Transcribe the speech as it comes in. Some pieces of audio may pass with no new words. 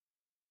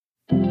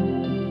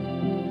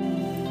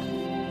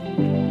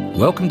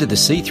Welcome to the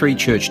C3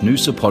 Church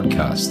Noosa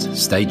podcast.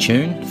 Stay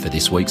tuned for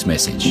this week's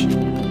message.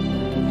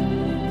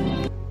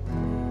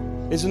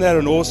 Isn't that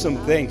an awesome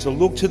thing, to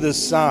look to the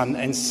Son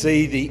and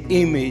see the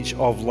image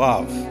of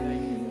love?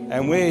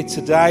 And we're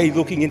today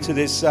looking into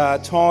this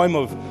time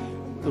of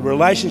the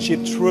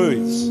relationship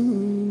truths.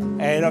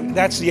 And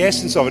that's the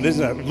essence of it,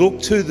 isn't it?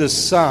 Look to the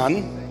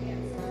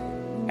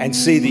Son and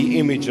see the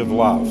image of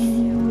love.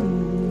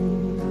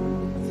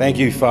 Thank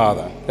you,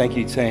 Father. Thank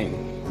you, team.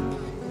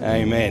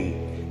 Amen.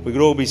 We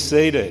could all be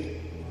seated.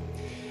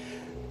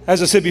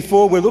 As I said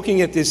before, we're looking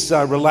at this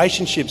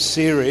relationship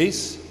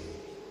series,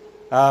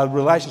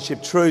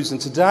 relationship truths, and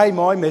today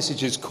my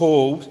message is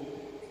called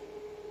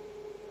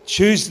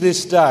Choose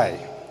This Day.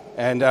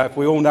 And if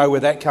we all know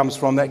where that comes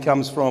from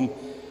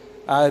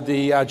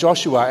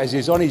Joshua, as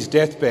he's on his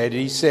deathbed.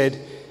 He said,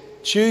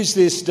 "Choose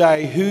this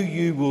day who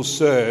you will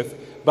serve,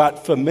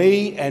 but for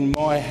me and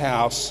my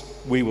house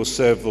we will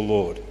serve the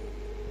Lord."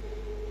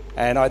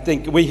 And I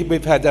think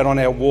we've had that on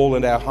our wall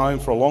in our home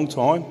for a long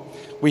time.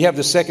 We have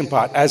the second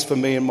part, "As for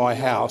me and my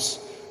house,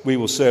 we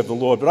will serve the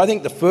Lord." But I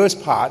think the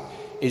first part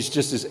is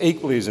just as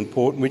equally as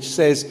important, which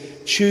says,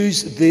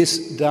 "Choose this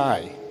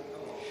day."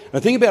 And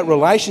the thing about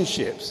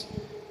relationships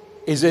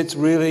is it's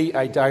really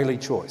a daily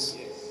choice.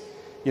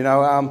 You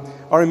know,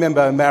 I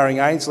remember marrying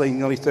Ainsley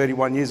nearly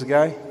 31 years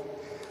ago.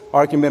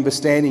 I can remember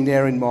standing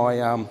there in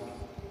my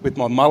with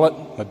my mullet,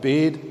 my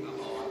beard,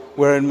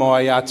 wearing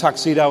my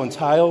tuxedo and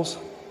tails,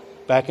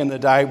 back in the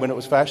day when it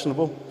was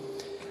fashionable.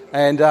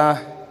 And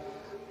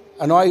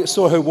I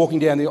saw her walking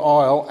down the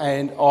aisle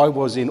and I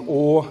was in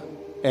awe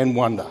and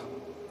wonder.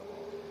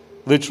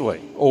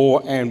 Literally, awe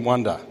and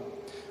wonder.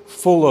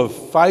 Full of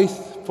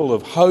faith, full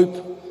of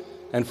hope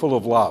and full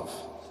of love.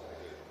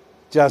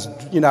 Just,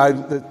 you know,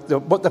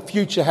 what the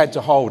future had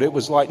to hold. It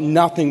was like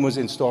nothing was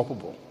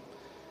unstoppable.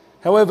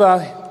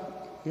 However,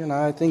 you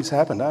know, things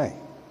happen, eh?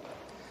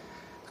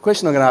 The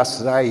question I'm going to ask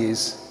today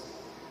is,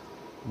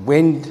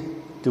 when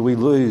do we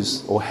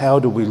lose, or how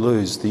do we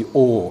lose the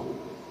awe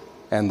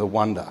and the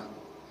wonder?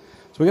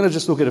 So we're going to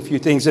just look at a few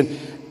things. And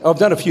I've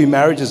done a few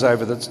marriages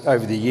over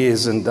the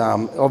years, and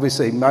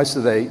obviously most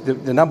of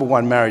the number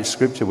one marriage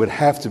scripture would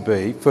have to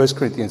be 1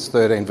 Corinthians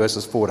 13,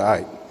 verses 4 to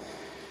 8.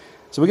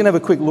 So we're going to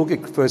have a quick look at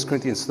 1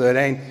 Corinthians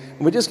 13,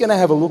 and we're just going to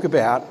have a look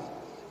about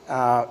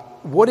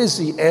what is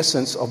the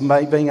essence of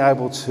being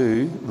able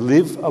to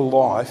live a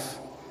life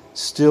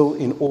still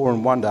in awe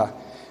and wonder.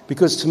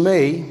 Because to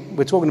me,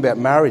 we're talking about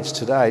marriage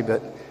today, but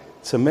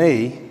to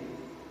me,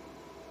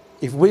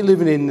 if we're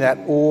living in that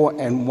awe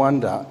and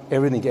wonder,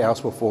 everything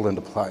else will fall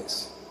into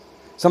place.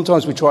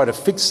 Sometimes we try to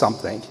fix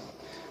something,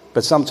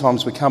 but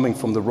sometimes we're coming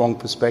from the wrong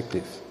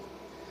perspective.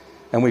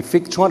 And we're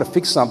trying to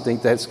fix something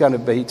that's going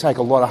to take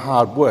a lot of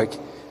hard work,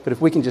 but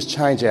if we can just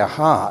change our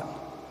heart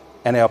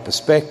and our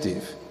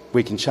perspective,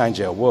 we can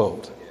change our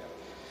world.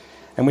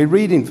 And we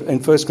read in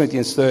 1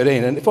 Corinthians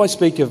 13, "And if I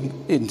speak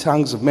in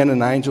tongues of men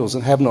and angels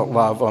and have not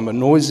love, I'm a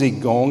noisy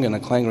gong and a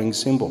clanging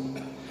cymbal."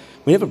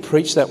 We never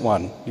preach that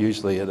one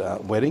usually at a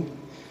wedding,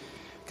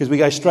 because we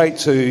go straight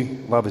to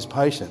love is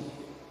patient.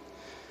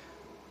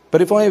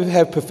 "But if I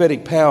have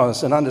prophetic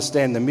powers and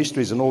understand the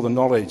mysteries and all the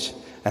knowledge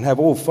and have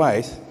all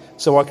faith,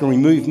 so I can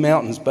remove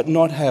mountains but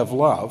not have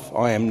love,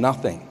 I am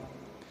nothing.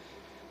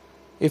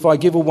 If I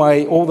give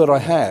away all that I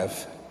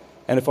have,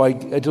 and if I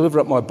deliver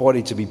up my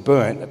body to be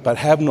burnt, but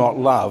have not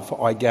love,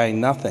 I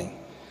gain nothing."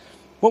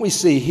 What we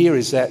see here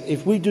is that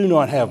if we do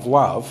not have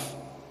love,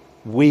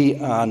 we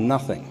are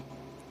nothing.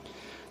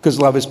 Because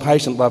love is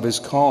patient, love is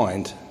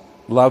kind.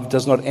 Love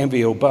does not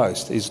envy or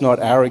boast. It's not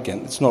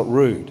arrogant, it's not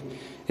rude.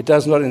 It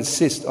does not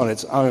insist on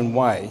its own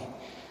way.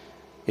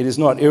 It is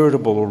not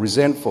irritable or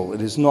resentful.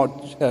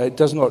 It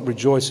does not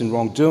rejoice in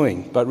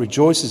wrongdoing, but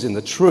rejoices in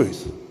the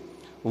truth.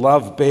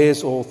 Love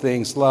bears all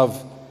things.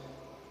 Love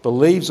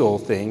believes all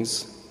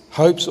things,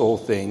 hopes all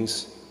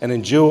things, and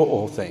endure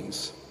all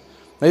things.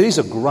 Now, these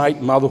are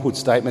great motherhood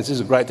statements.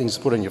 These are great things to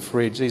put on your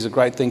fridge. These are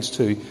great things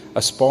to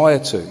aspire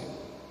to.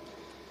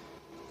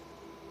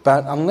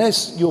 But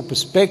unless your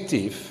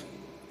perspective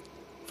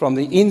from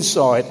the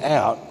inside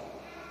out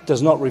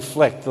does not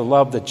reflect the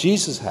love that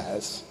Jesus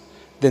has,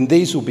 then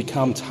these will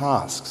become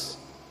tasks.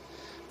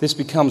 This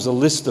becomes a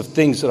list of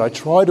things that I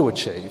try to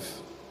achieve,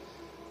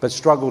 but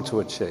struggle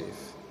to achieve.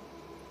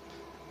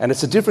 And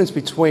it's a difference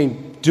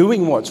between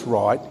doing what's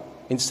right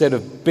instead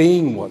of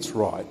being what's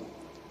right.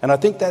 And I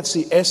think that's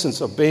the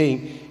essence of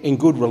being in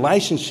good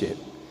relationship,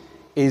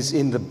 is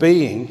in the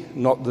being,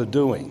 not the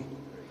doing.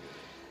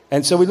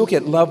 And so we look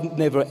at love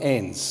never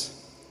ends.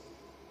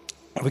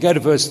 If we go to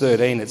verse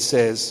 13, it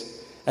says,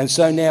 "And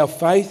so now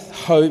faith,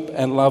 hope,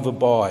 and love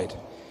abide.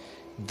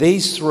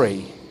 These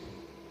three,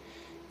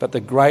 but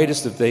the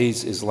greatest of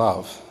these is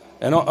love."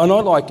 And I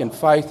liken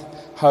faith,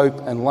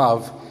 hope, and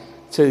love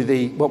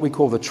to what we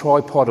call the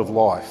tripod of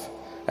life.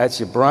 That's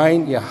your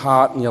brain, your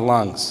heart, and your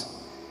lungs.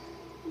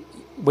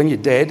 When you're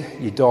dead,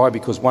 you die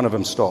because one of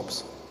them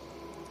stops,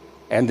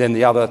 and then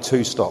the other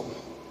two stop.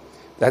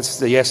 That's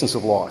the essence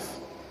of life.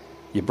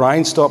 Your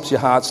brain stops, your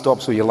heart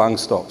stops, or your lung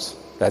stops.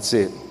 That's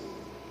it.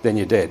 Then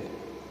you're dead.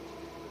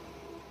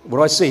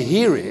 What I see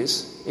here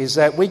is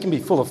that we can be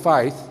full of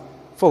faith,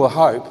 full of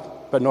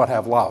hope, but not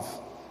have love.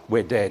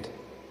 We're dead.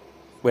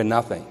 We're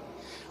nothing.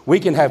 We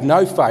can have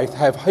no faith,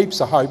 have heaps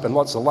of hope and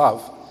lots of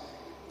love,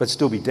 but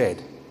still be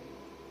dead.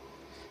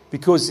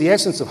 Because the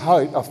essence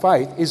of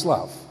faith is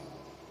love.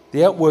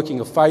 The outworking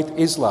of faith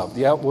is love.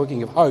 The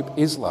outworking of hope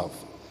is love.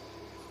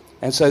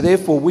 And so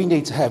therefore we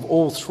need to have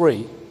all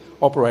three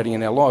operating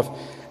in our life.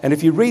 And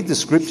if you read the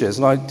scriptures,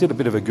 and I did a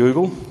bit of a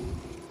Google,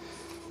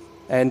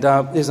 and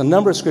there's a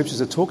number of scriptures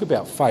that talk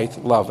about faith,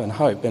 love and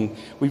hope. And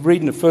we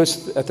read in the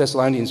 1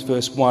 Thessalonians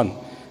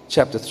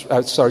chapter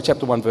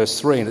 1 verse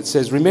 3, and it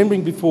says,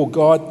 remembering before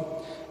God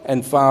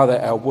and Father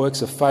our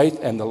works of faith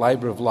and the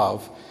labour of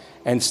love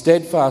and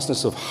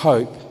steadfastness of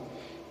hope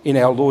in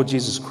our Lord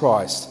Jesus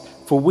Christ.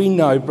 For we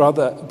know,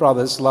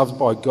 brothers loved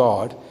by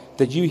God,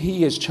 that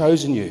He has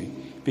chosen you,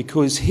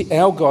 because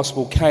our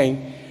gospel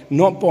came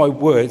not by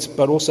words,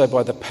 but also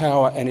by the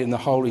power and in the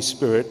Holy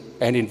Spirit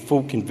and in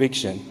full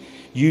conviction.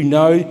 You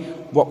know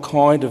what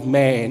kind of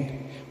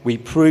man we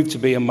proved to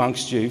be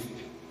amongst you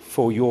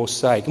for your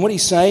sake. And what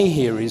he's saying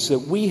here is that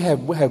we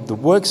have the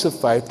works of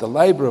faith, the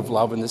labour of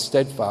love, and the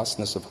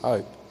steadfastness of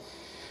hope.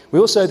 We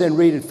also then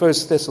read in 1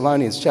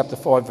 Thessalonians chapter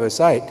 5 verse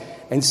 8,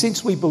 and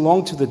since we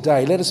belong to the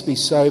day, let us be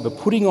sober,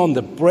 putting on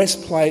the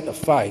breastplate of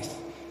faith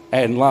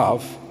and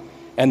love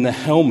and the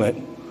helmet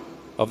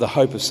of the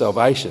hope of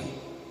salvation.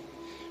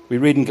 We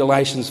read in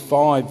Galatians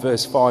 5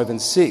 verse 5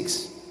 and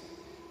 6,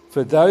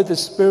 but through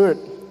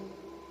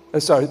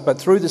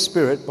the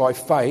Spirit, by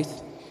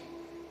faith,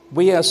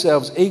 we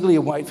ourselves eagerly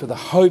await for the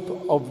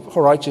hope of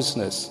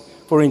righteousness.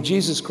 For in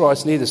Jesus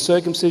Christ neither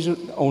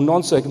circumcision or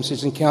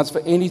non-circumcision counts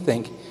for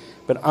anything,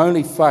 but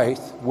only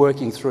faith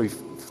working through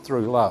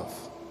love.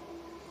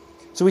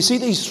 So we see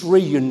these three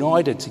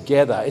united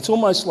together. It's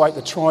almost like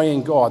the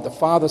triune God, the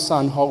Father,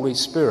 Son, Holy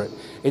Spirit.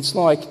 It's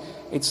like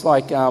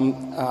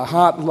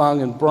heart,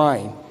 lung and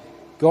brain.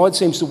 God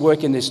seems to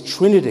work in this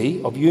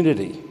trinity of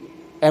unity.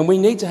 And we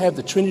need to have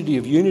the trinity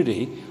of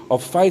unity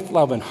of faith,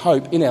 love and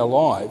hope in our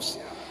lives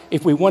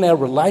if we want our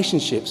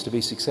relationships to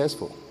be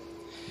successful.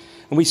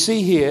 And we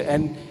see here,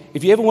 and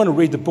if you ever want to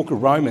read the book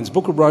of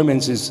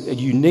Romans is a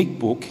unique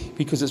book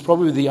because it's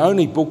probably the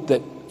only book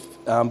that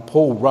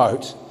Paul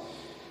wrote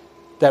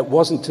that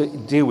wasn't to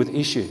deal with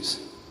issues.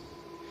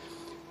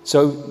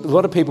 So a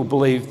lot of people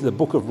believe the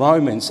book of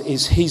Romans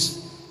is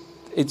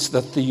it's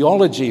the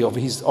theology of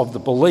the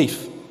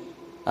belief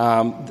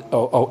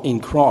in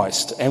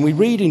Christ. And we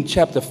read in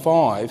chapter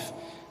 5,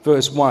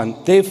 verse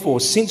 1, therefore,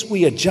 since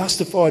we are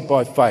justified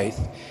by faith,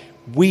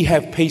 we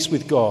have peace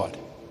with God.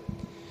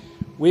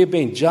 We have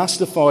been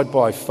justified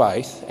by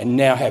faith and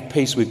now have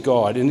peace with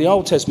God. In the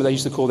Old Testament, they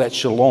used to call that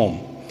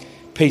shalom,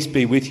 peace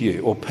be with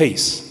you, or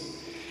peace.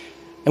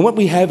 And what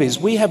we have is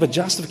we have a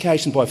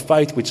justification by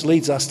faith which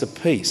leads us to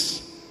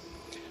peace.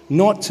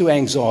 Not to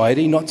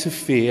anxiety, not to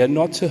fear,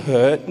 not to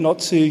hurt, not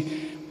to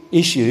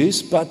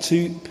issues, but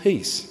to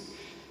peace.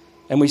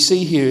 And we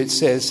see here it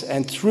says,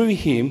 and through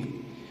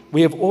him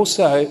we have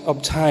also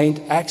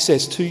obtained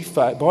access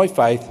by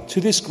faith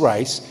to this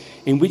grace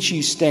in which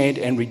you stand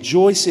and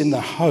rejoice in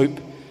the hope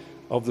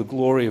of the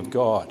glory of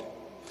God.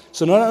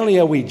 So not only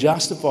are we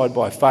justified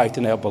by faith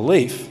in our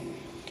belief,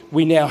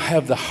 we now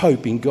have the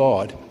hope in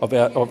God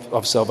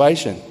of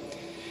salvation.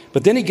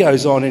 But then he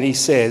goes on and he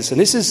says, and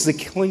this is the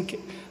clink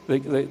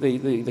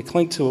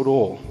to it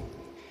all,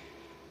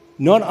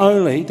 not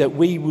only that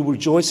we will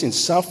rejoice in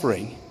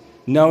suffering,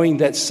 knowing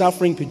that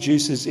suffering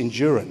produces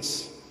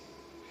endurance.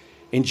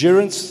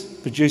 Endurance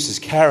produces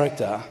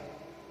character.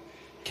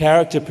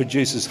 Character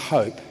produces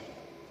hope.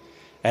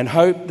 And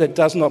hope that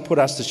does not put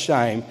us to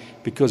shame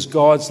because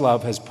God's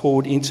love has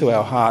poured into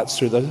our hearts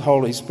through the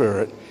Holy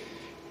Spirit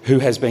who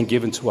has been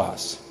given to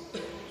us.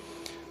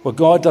 What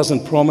God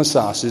doesn't promise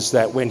us is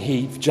that when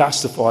he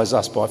justifies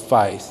us by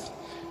faith,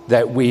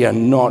 that we are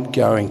not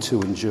going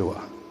to endure.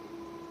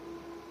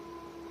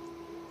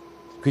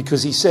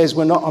 Because he says,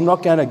 I'm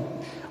not going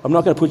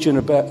to put you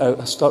in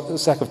a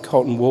sack of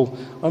cotton wool.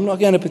 I'm not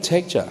going to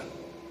protect you.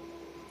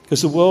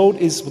 Because the world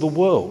is the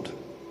world.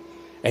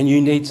 And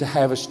you need to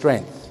have a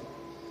strength.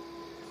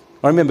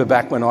 I remember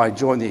back when I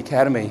joined the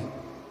academy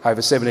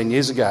over 17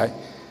 years ago,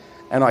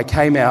 and I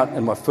came out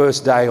and my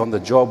first day on the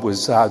job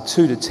was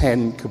 2 to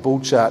 10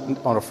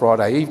 Caboolture on a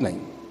Friday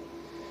evening.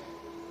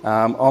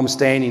 I'm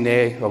standing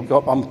there,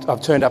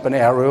 I've turned up an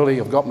hour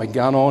early, I've got my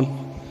gun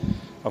on,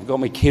 I've got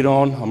my kit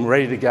on, I'm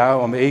ready to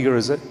go, I'm eager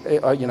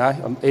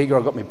I'm eager,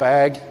 I've got my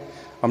bag,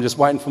 I'm just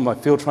waiting for my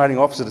field training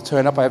officer to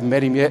turn up, I haven't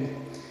met him yet. And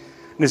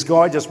this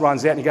guy just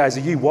runs out and he goes,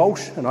 "Are you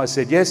Walsh?" And I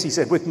said, "Yes." He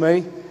said, "With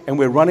me," and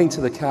we're running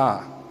to the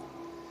car.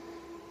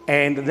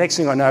 And the next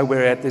thing I know,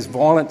 we're at this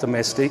violent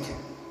domestic,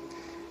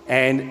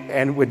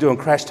 and we're doing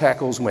crash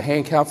tackles and we're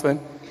handcuffing.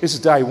 This is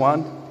day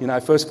one,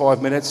 first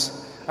 5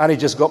 minutes. I only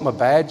just got my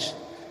badge.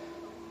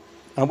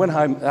 And I went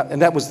home,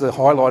 and that was the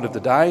highlight of the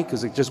day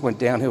because it just went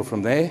downhill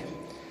from there.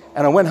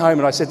 And I went home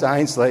and I said to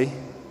Ainsley,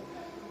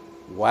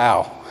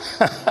 "Wow,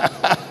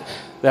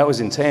 that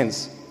was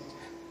intense."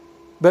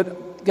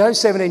 But go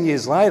 17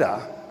 years later,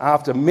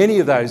 after many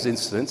of those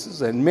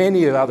instances and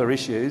many other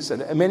issues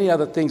and many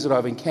other things that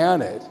I've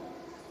encountered,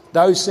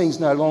 those things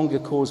no longer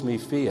cause me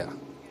fear.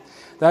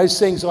 Those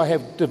things I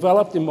have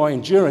developed in my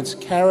endurance,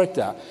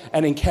 character,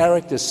 and in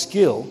character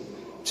skill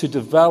to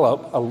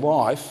develop a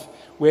life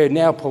where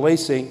now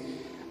policing,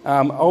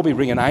 I'll be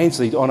ringing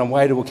Ainsley on a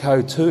way to a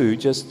code 2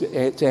 just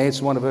to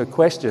answer one of her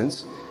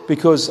questions,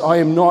 because I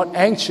am not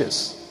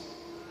anxious,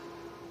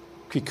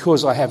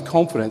 because I have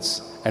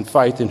confidence and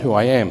faith in who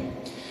I am.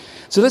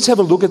 So let's have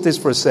a look at this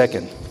for a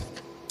second.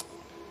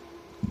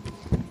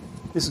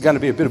 This is going to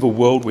be a bit of a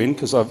whirlwind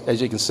because,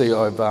 as you can see,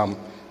 I've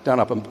done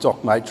up a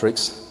doc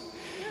matrix.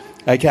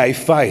 Okay,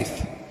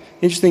 faith.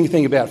 The interesting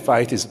thing about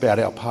faith is about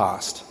our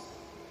past.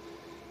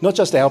 Not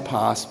just our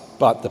past,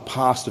 but the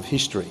past of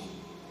history.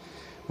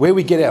 Where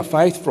we get our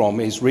faith from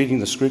is reading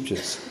the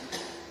scriptures,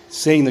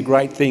 seeing the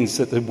great things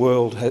that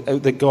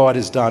that God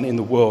has done in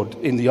the world,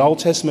 in the Old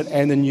Testament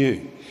and the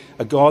New.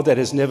 A God that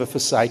has never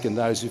forsaken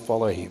those who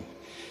follow him.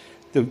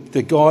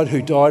 The God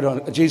who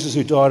Jesus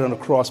who died on a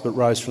cross but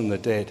rose from the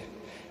dead.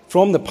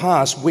 From the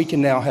past, we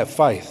can now have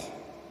faith.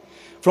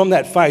 From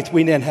that faith,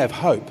 we then have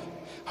hope.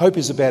 Hope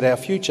is about our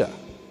future.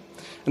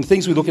 And the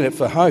things we're looking at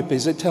for hope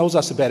is it tells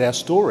us about our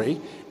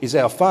story, is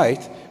our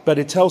faith, but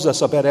it tells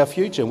us about our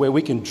future, where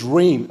we can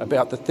dream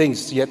about the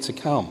things yet to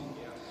come.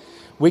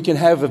 We can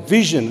have a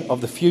vision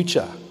of the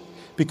future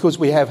because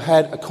we have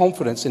had a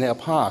confidence in our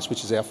past,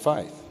 which is our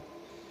faith.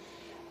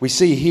 We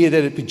see here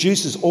that it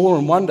produces awe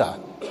and wonder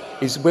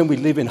is when we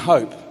live in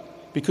hope,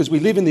 because we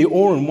live in the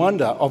awe and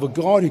wonder of a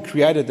God who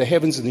created the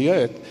heavens and the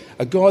earth,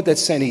 a God that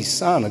sent his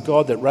son, a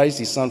God that raised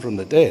his son from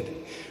the dead.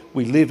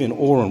 We live in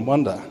awe and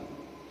wonder.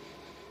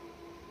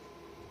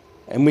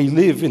 And we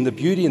live in the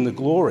beauty and the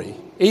glory,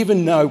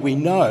 even though we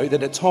know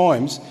that at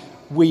times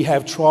we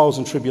have trials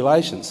and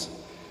tribulations.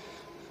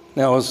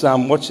 Now, I was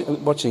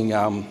watching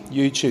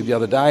YouTube the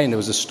other day, and there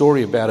was a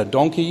story about a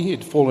donkey who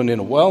had fallen in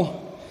a well,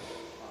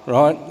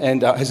 right?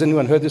 And has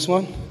anyone heard this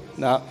one?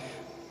 No.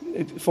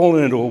 He'd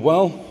fallen into a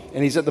well,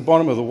 and he's at the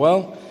bottom of the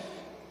well,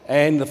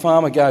 and the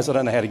farmer goes, I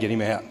don't know how to get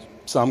him out,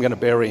 so I'm going to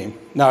bury him.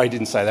 No, he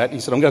didn't say that. He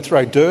said, I'm going to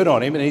throw dirt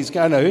on him, and it's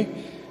going to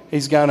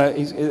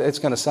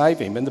save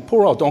him. And the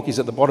poor old donkey's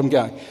at the bottom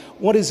going,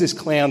 what is this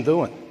clown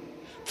doing?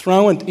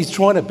 He's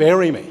trying to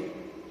bury me.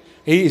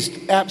 He is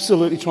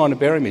absolutely trying to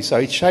bury me.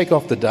 So he'd shake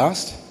off the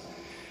dust,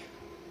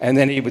 and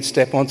then he would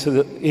step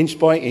onto the inch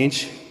by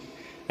inch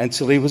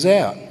until he was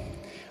out.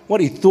 What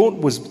he thought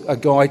was a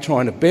guy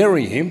trying to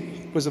bury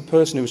him was a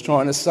person who was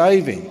trying to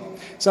save him.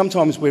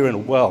 Sometimes we're in a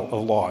well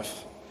of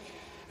life.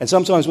 And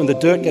sometimes when the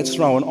dirt gets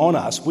thrown on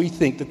us, we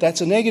think that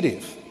that's a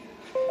negative.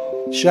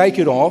 Shake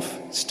it off,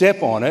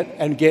 step on it,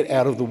 and get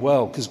out of the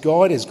well, because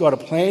God has got a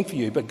plan for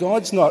you. But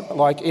God's not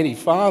like any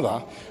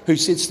father who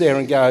sits there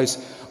and goes,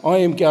 I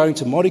am going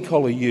to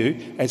mollycollar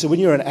you, and so when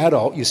you're an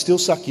adult, you still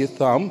suck your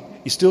thumb,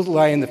 you still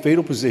lay in the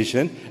fetal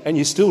position, and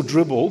you still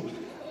dribble.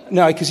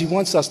 No, because he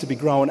wants us to be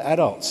grown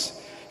adults.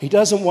 He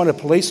doesn't want a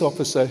police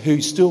officer who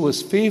still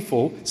is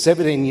fearful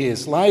 17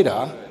 years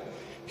later.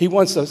 He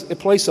wants a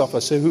police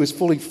officer who is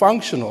fully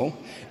functional,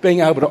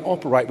 being able to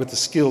operate with the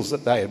skills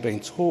that they have been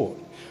taught.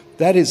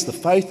 That is the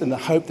faith and the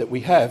hope that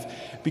we have,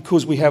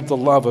 because we have the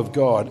love of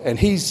God. And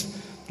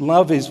his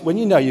love is, when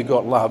you know you've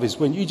got love, is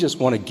when you just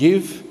want to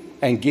give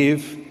and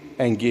give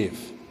and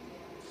give.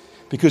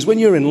 Because when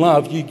you're in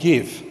love, you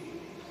give.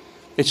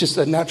 It's just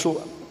a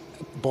natural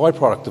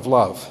byproduct of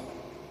love.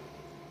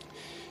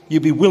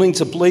 You'd be willing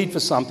to bleed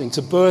for something,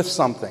 to birth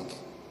something,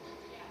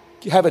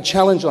 have a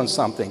challenge on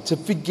something, to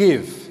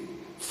forgive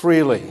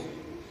freely,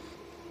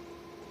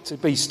 to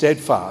be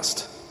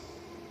steadfast.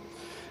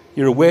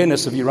 Your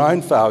awareness of your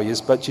own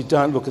failures, but you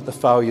don't look at the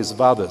failures of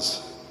others.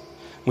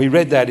 We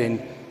read that in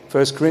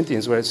 1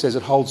 Corinthians where it says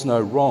it holds no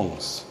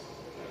wrongs.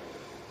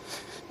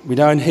 We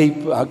don't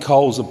heap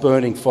coals of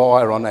burning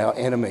fire on our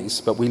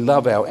enemies, but we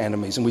love our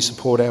enemies and we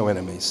support our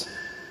enemies.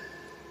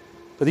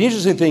 But the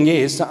interesting thing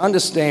is to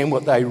understand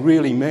what they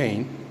really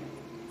mean,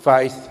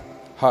 faith,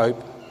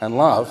 hope and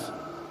love,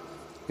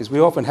 is we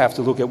often have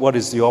to look at what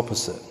is the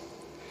opposite.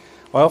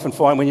 I often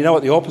find when you know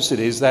what the opposite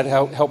is, that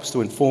helps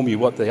to inform you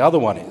what the other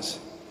one is.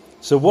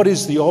 So what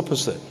is the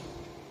opposite?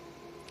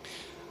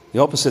 The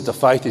opposite to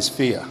faith is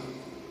fear.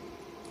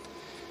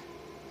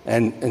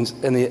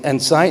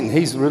 And Satan,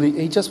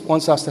 he just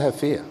wants us to have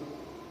fear.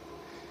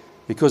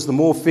 Because the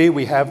more fear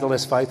we have, the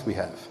less faith we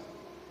have.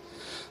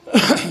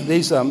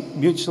 These are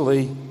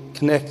mutually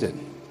connected.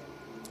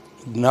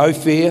 No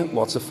fear,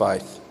 lots of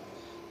faith.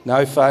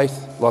 No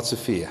faith, lots of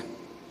fear.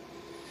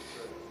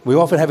 We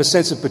often have a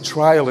sense of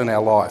betrayal in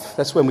our life.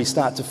 That's when we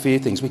start to fear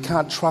things. We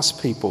can't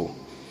trust people.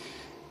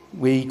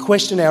 We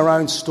question our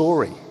own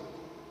story.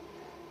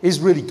 Is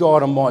really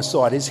God on my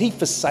side? Has he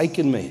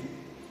forsaken me?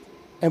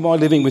 Am I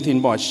living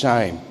within my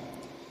shame?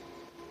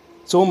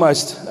 It's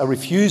almost a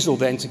refusal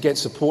then to get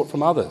support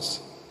from others.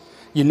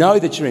 You know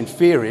that you're in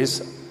fear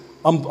is,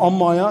 I'm on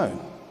my own.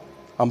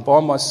 I'm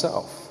by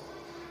myself.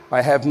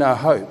 I have no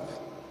hope.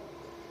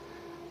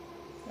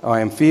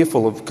 I am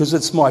fearful of, because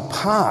it's my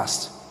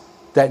past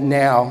that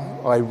now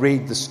I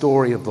read the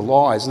story of the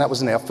lies. And that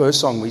was in our first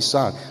song we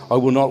sung, I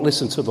will not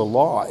listen to the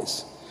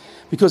lies.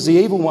 Because the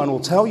evil one will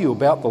tell you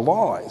about the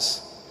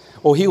lies,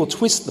 or he will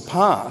twist the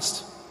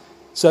past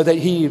so that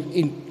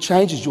he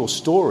changes your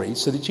story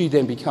so that you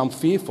then become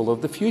fearful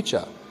of the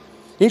future.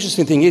 The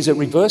interesting thing is it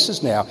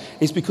reverses now.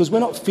 It's because we're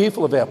not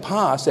fearful of our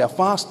past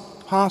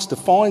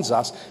defines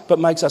us, but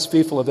makes us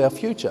fearful of our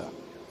future.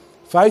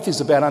 Faith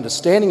is about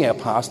understanding our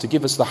past to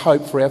give us the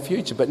hope for our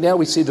future, but now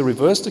we see the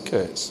reverse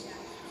occurs.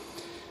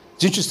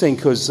 It's interesting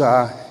because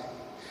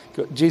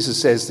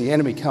Jesus says the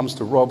enemy comes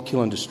to rob,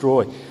 kill and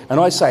destroy. And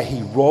I say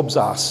he robs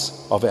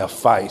us of our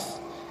faith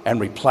and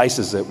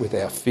replaces it with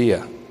our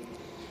fear.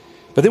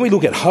 But then we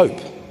look at hope.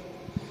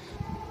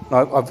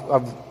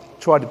 I've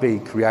tried to be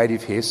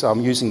creative here, so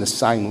I'm using the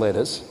same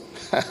letters.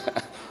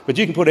 But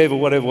you can put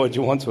whatever word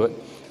you want to it.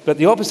 But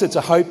the opposite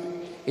to hope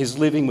is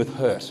living with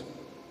hurt.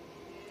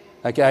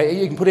 Okay,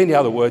 you can put any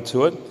other word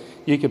to it.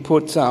 You could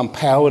put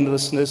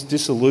powerlessness,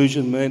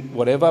 disillusionment,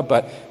 whatever,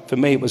 but for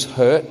me it was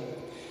hurt,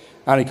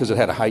 only because it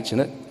had a H in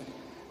it.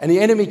 And the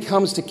enemy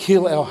comes to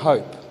kill our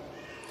hope.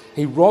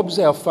 He robs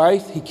our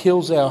faith, he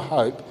kills our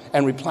hope,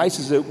 and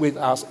replaces it with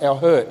our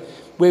hurt.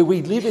 Where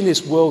we live in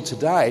this world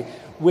today,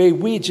 where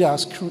we're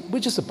just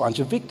a bunch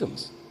of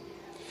victims.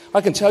 I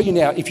can tell you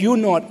now, if you're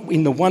not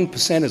in the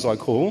 1%, as I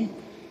call them,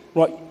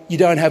 right, you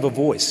don't have a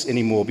voice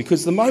anymore,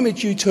 because the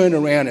moment you turn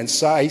around and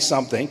say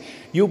something,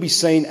 you'll be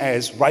seen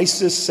as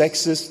racist,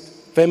 sexist,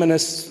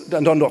 feminist.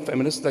 No, not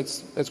feminist,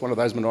 that's one of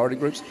those minority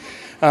groups.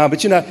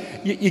 But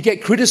you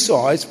get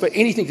criticised for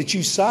anything that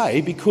you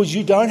say because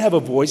you don't have a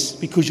voice,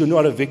 because you're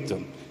not a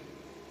victim.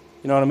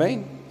 You know what I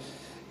mean?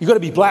 You've got to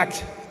be black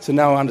to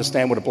know and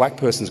understand what a black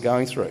person's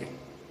going through.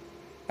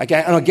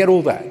 Okay, and I get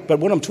all that. But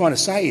what I'm trying to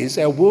say is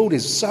our world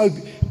is so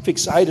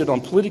fixated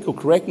on political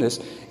correctness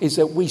is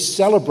that we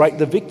celebrate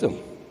the victim,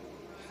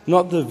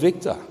 not the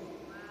victor.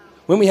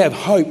 When we have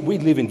hope, we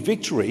live in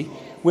victory.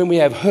 When we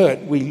have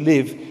hurt, we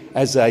live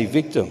as a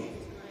victim.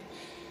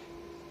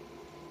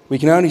 We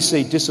can only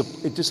see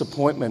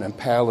disappointment and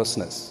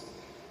powerlessness.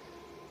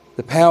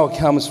 The power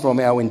comes from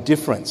our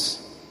indifference.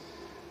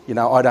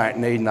 I don't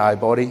need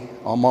nobody.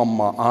 I'm on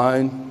my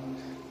own.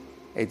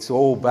 It's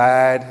all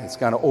bad. It's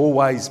going to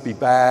always be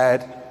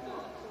bad.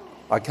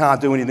 I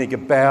can't do anything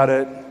about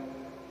it.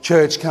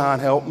 Church can't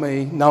help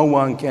me. No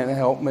one can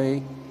help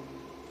me.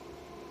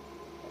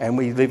 And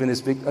we live in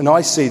this and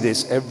I see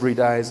this every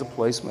day as a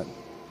policeman.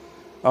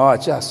 Oh,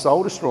 it's just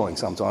soul destroying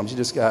sometimes. You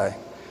just go.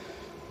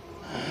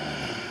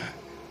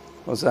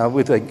 I was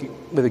with a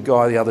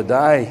guy the other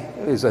day.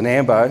 It was an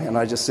ambo, and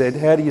I just said,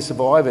 "How do you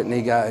survive it?" And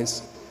he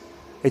goes,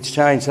 "It's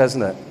changed,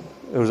 hasn't it?"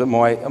 It was at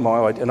my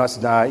and I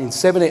said, "No, in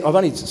 17, I've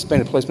only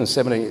spent a policeman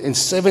 17 years. In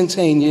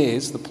 17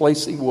 years, the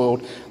policing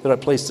world that I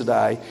police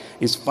today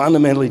is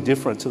fundamentally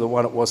different to the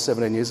one it was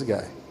 17 years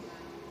ago.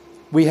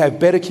 We have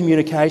better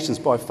communications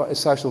by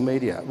social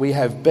media. We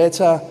have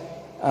better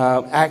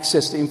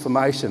access to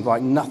information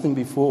like nothing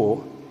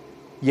before,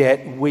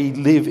 yet we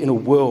live in a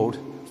world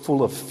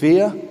full of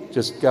fear.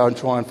 Just go and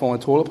try and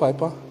find toilet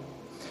paper.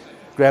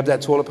 Grab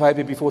that toilet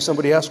paper before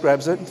somebody else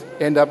grabs it.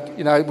 End up,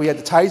 we had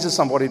to taser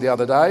somebody the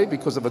other day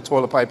because of a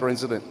toilet paper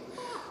incident.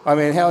 I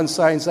mean, how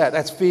insane is that?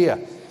 That's fear.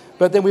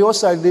 But then we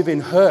also live in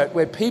hurt,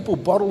 where people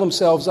bottle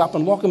themselves up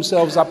and lock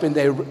themselves up in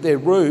their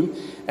room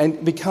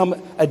and become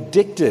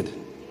addicted.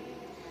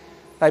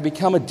 They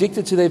become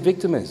addicted to their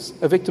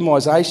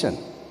victimisation.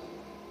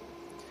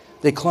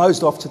 They're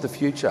closed off to the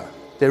future.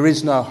 There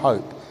is no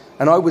hope.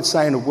 And I would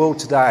say in a world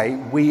today,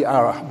 we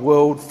are a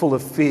world full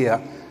of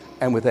fear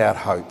and without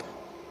hope.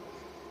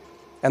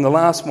 And the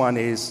last one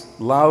is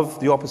love.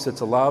 The opposite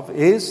to love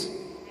is?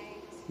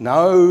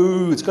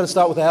 No, it's got to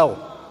start with L.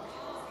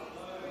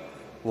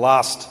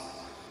 Lust.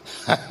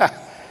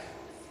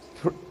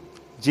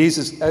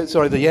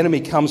 The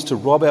enemy comes to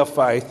rob our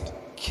faith,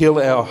 kill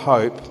our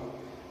hope,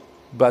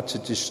 but to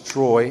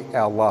destroy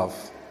our love.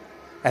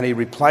 And he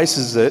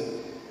replaces it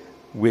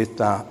with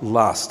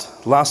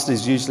lust. Lust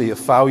is usually a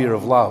failure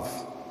of love.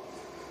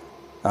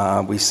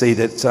 We see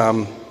that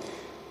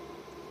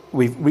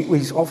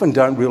we often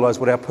don't realise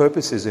what our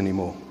purpose is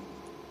anymore.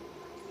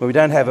 When we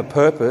don't have a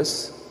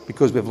purpose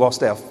because we've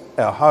lost our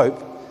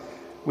hope,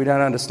 we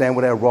don't understand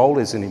what our role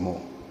is anymore.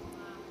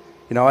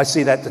 I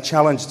see that the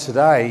challenge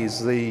today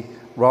is the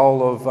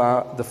role of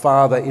the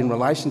father in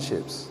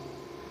relationships.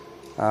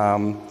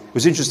 It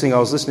was interesting, I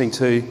was listening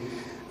to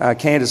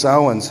Candace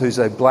Owens, who's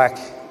a black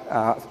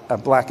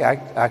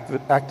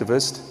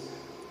activist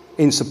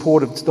in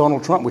support of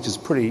Donald Trump, which is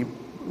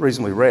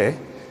reasonably rare.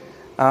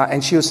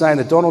 And she was saying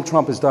that Donald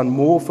Trump has done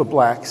more for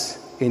blacks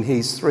in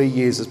his 3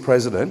 years as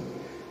president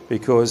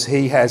because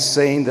he has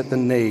seen that the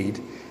need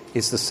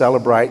is to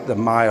celebrate the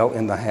male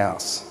in the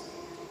house.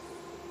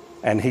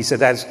 And he said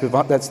that's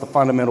the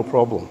fundamental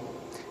problem.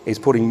 He's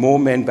putting more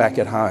men back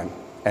at home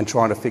and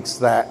trying to fix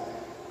that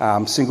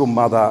single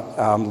mother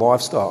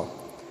lifestyle.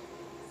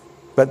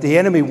 But the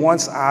enemy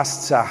wants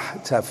us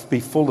to be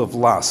full of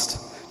lust,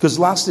 because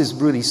lust is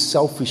really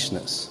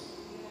selfishness.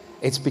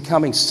 It's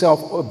becoming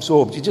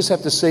self-absorbed. You just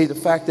have to see the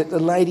fact that the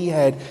lady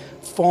had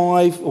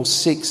 5 or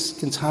 6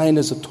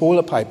 containers of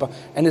toilet paper,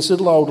 and this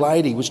little old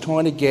lady was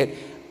trying to get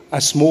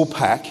a small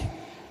pack,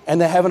 and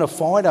they're having a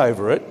fight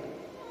over it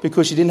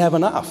because she didn't have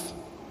enough.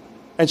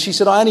 And she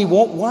said, I only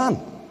want one.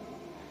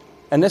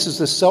 And this is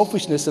the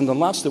selfishness and the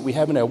lust that we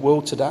have in our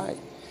world today.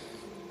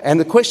 And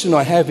the question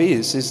I have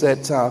is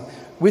that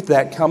with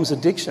that comes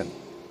addiction.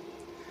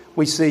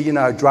 We see,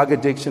 drug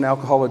addiction,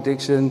 alcohol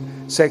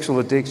addiction, sexual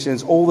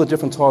addictions, all the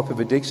different type of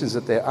addictions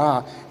that there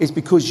are, it's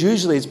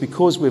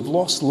because we've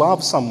lost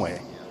love somewhere.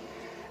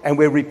 And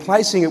we're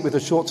replacing it with a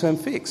short-term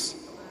fix.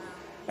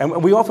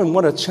 And we often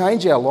want to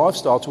change our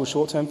lifestyle to a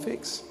short-term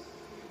fix.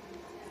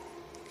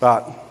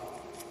 But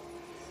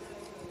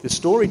the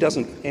story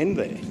doesn't end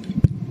there.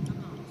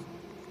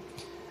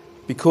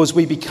 Because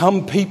we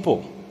become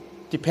people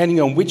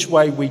depending on which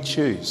way we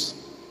choose.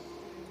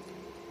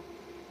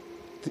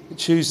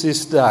 Choose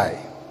this day.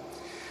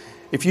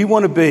 If you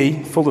want to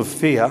be full of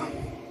fear,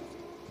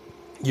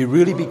 you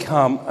really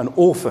become an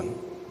orphan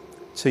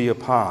to your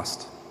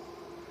past.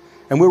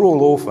 And we're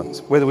all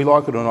orphans. Whether we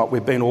like it or not,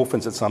 we've been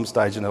orphans at some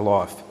stage in our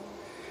life.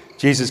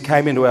 Jesus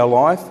came into our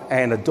life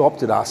and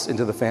adopted us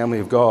into the family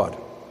of God.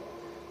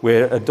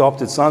 We're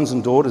adopted sons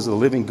and daughters of the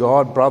living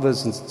God,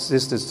 brothers and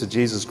sisters to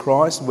Jesus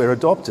Christ. We're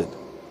adopted.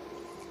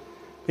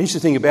 The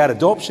interesting thing about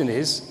adoption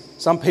is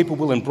some people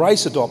will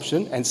embrace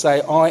adoption and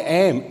say, I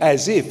am,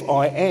 as if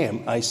I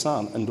am a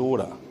son and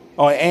daughter.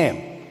 I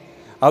am.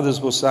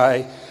 Others will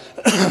say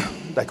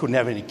they couldn't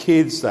have any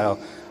kids.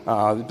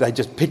 They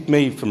just picked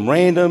me from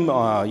random.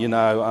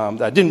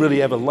 They didn't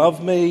really ever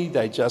love me.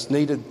 They just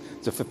needed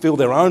to fulfill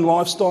their own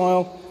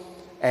lifestyle.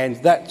 And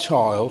that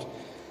child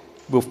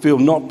will feel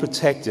not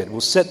protected. It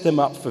will set them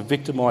up for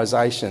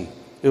victimisation.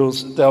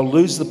 They'll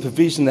lose the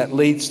provision that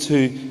leads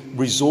to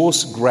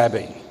resource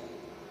grabbing.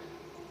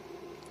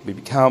 We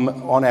become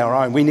on our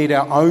own. We need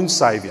our own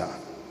saviour.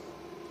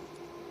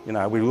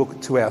 We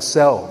look to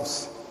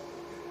ourselves.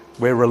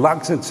 We're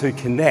reluctant to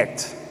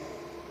connect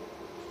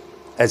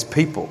as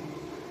people.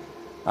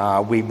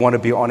 We want to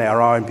be on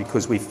our own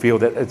because we feel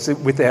that it's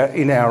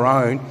in our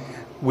own,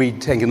 we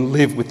can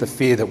live with the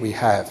fear that we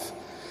have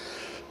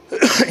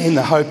in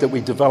the hope that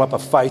we develop a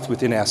faith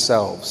within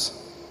ourselves.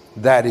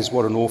 That is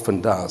what an orphan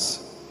does.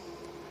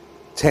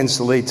 It tends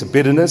to lead to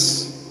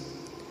bitterness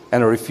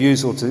and a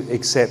refusal to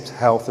accept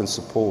help and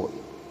support.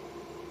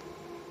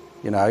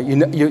 You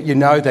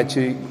know that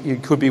you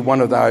could be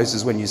one of those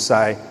is when you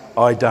say,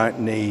 I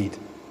don't need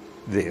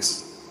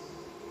this.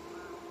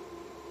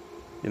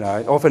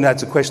 Often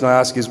that's a question I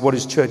ask is, what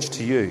is church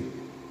to you?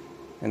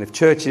 And if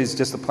church is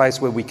just a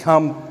place where we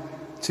come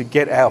to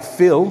get our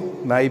fill,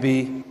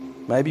 maybe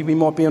we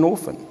might be an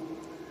orphan.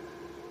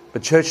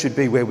 But church should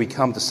be where we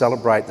come to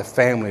celebrate the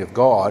family of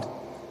God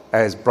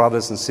as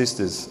brothers and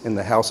sisters in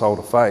the household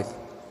of faith.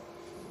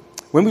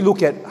 When we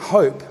look at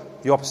hope,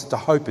 the opposite to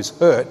hope is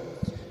hurt.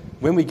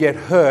 When we get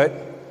hurt,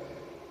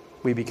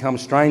 we become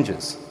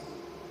strangers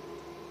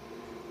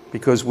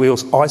because we'll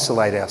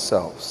isolate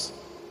ourselves.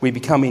 We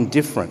become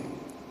indifferent.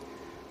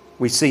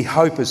 We see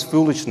hope as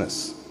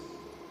foolishness.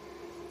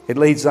 It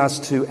leads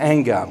us to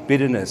anger,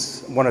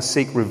 bitterness, want to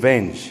seek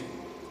revenge.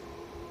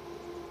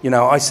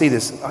 I see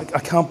this. I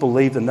can't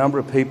believe the number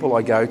of people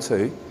I go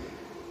to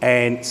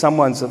and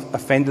someone's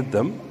offended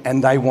them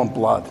and they want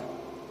blood.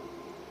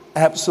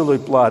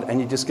 Absolute blood.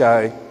 And you just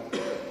go,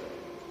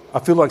 I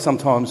feel like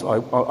sometimes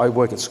I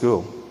work at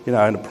school, in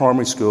a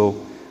primary school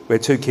where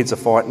 2 kids are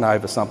fighting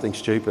over something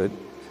stupid.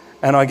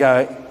 And I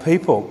go,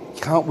 people,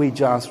 can't we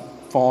just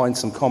find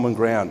some common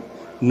ground?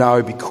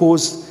 No,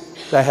 because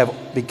they have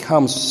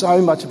become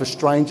so much of a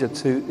stranger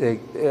to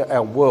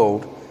our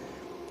world,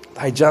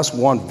 they just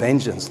want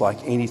vengeance like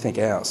anything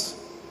else.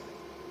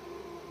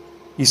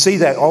 You see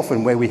that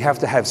often where we have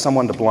to have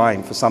someone to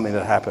blame for something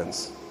that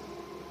happens.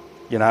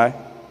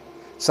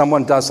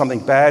 Someone does something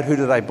bad, who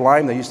do they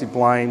blame? They usually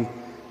blame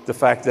the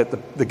fact that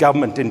the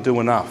government didn't do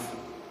enough.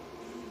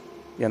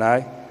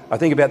 I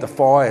think about the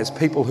fires,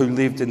 people who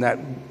lived in that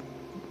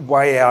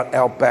way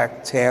out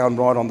back town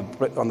right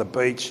on the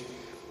beach,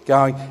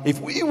 going,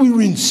 if we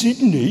were in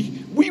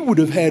Sydney, we would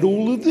have had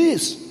all of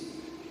this.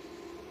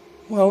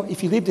 Well,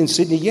 if you lived in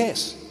Sydney,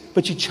 yes,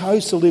 but you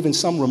chose to live in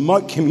some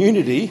remote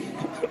community,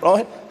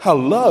 right?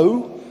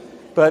 Hello.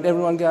 But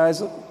everyone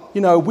goes,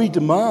 we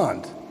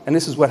demand. And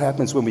this is what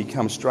happens when we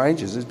become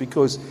strangers, is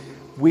because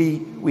we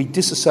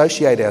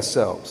disassociate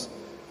ourselves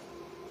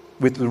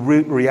with the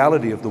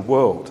reality of the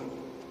world.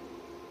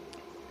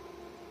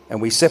 And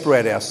we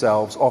separate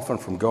ourselves often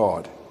from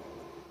God.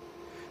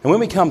 And when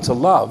we come to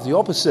love, the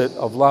opposite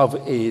of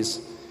love is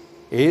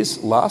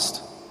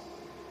lust.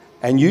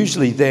 And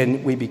usually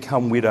then we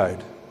become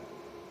widowed.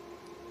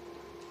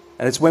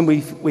 And it's when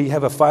we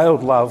have a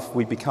failed love,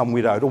 we become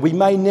widowed. Or we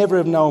may never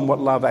have known what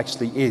love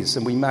actually is,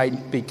 and we may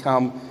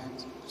become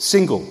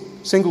single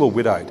or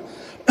widowed.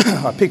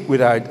 I picked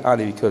widowed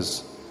only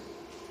because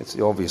it's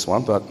the obvious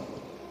one, but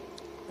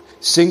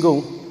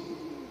single,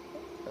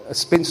 a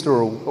spinster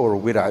or a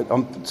widow.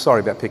 I'm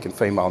sorry about picking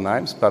female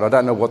names, but I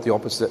don't know what the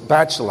opposite.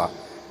 Bachelor.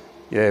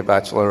 Yeah,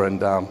 bachelor and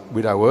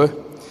widower.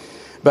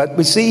 But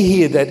we see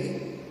here that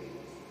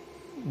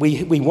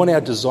we want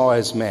our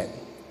desires met,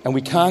 and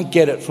we can't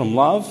get it from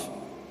love,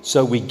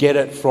 so we get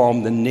it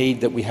from the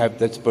need that we have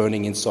that's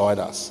burning inside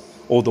us,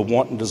 or the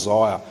want and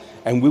desire,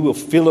 and we will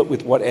fill it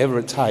with whatever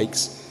it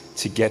takes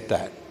to get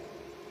that.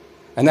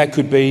 And that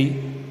could be,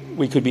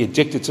 we could be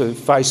addicted to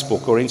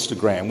Facebook or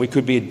Instagram. We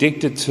could be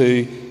addicted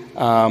to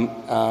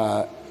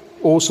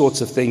all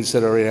sorts of things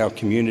that are in our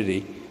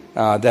community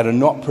that are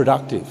not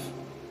productive.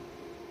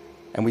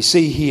 And we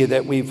see here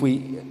that we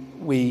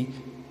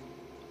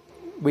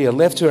are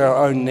left to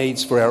our own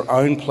needs for our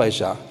own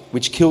pleasure,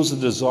 which kills the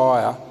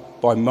desire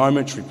by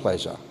momentary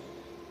pleasure,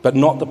 but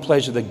not the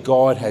pleasure that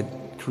God had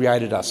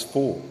created us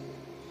for.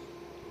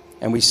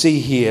 And we see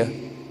here,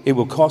 it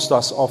will cost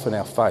us often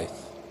our faith.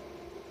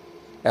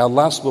 Our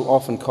lust will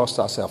often cost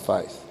us our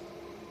faith.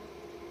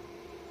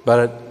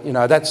 But,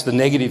 that's the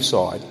negative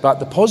side. But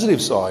the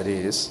positive side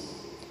is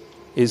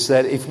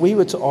that if we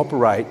were to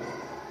operate,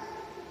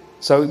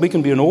 so we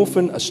can be an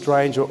orphan, a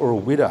stranger, or a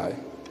widow,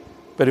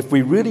 but if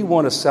we really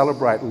want to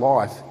celebrate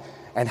life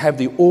and have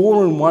the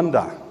awe and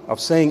wonder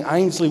of seeing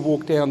Ainsley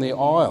walk down the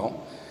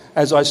aisle,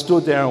 as I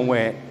stood there and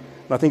went,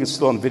 and I think it's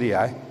still on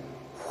video,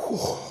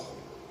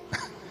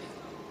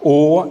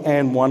 awe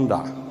and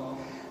wonder.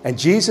 And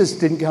Jesus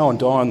didn't go and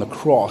die on the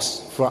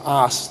cross for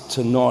us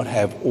to not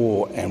have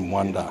awe and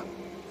wonder.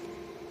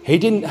 He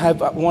didn't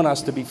want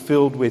us to be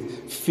filled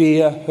with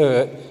fear,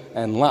 hurt,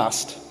 and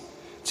lust,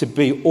 to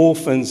be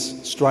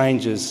orphans,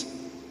 strangers,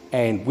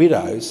 and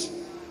widows,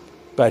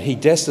 but he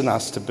destined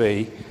us to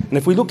be. And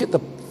if we look at the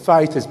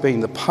faith as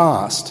being the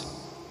past,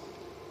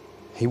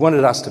 he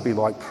wanted us to be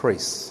like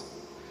priests.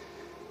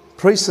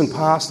 Priests and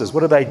pastors,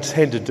 what do they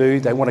tend to do?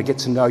 They want to get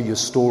to know your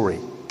story,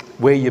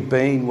 where you've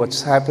been,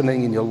 what's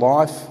happening in your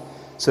life,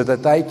 so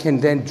that they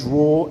can then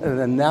draw an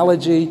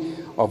analogy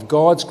of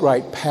God's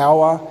great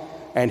power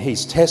and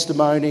his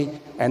testimony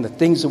and the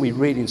things that we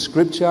read in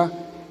Scripture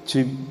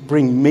to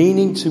bring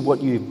meaning to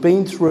what you've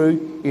been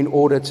through in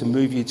order to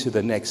move you to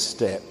the next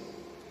step.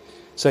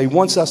 So he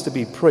wants us to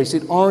be priests.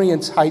 It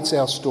orientates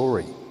our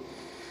story.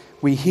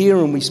 We hear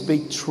and we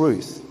speak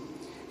truth.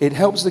 It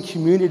helps the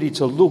community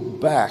to look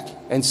back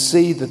and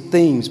see the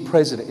themes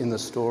present in the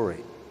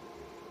story.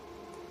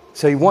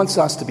 So he wants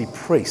us to be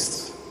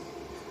priests.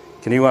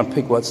 Can anyone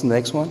pick what's the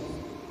next one?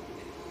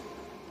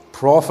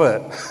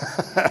 Prophet.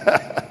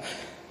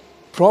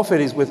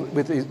 Prophet is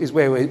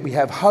where we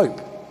have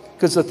hope.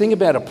 Because the thing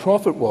about a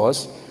prophet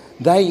was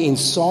they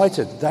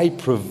incited, they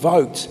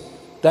provoked,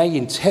 they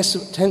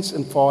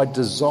intensified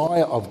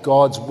desire of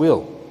God's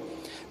will.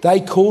 They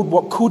called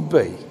what could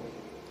be.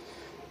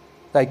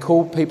 They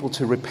called people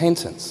to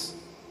repentance.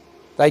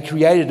 They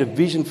created a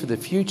vision for the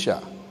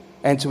future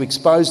and to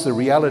expose the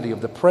reality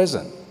of the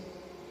present.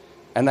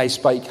 And they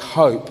speak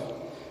hope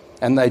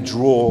and they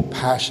draw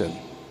passion.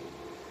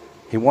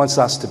 He wants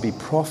us to be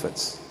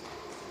prophets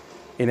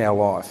in our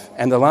life.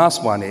 And the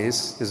last one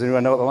is, does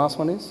anyone know what the last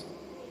one is?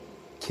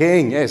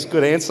 King, yes,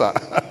 good answer.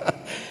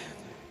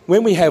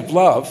 When we have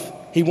love,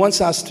 he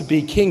wants us to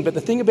be king. But the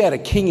thing about a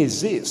king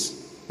is this.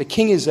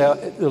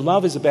 The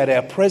love is about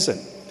our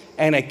present.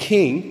 And a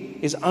king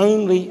is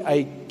only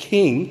a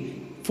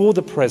king for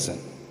the present.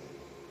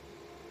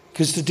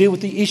 Because to deal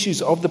with the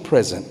issues of the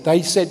present,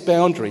 they set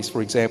boundaries,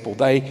 for example.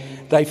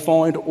 They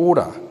find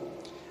order.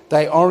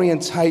 They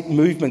orientate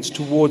movements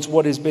towards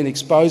what has been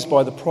exposed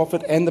by the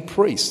prophet and the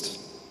priest.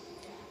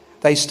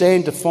 They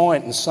stand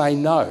defiant and say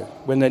no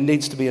when there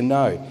needs to be a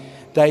no.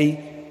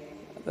 They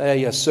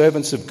are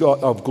servants of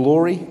God, of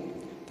glory.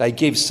 They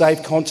give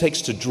safe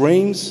context to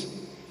dreams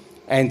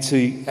and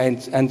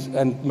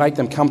make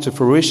them come to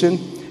fruition.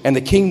 And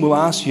the king will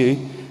ask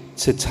you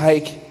to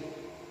take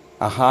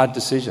a hard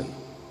decision.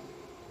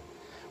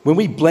 When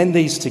we blend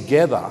these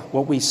together,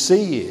 what we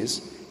see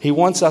is he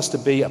wants us to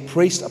be a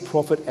priest, a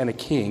prophet, and a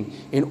king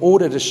in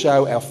order to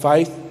show our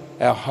faith,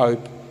 our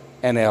hope,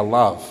 and our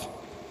love.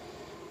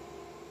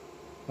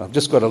 I've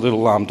just got a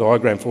little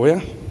diagram for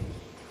you.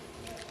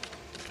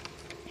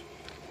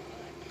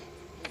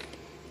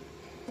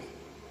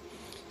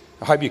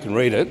 I hope you can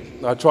read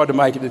it. I tried to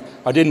make it,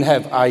 I didn't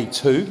have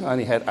A2, I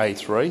only had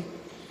A3.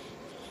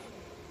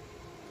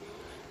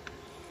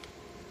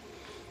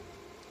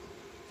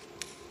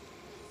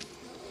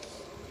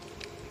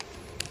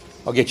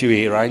 I'll get you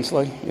here,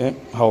 Ainsley. Yeah,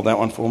 hold that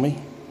one for me.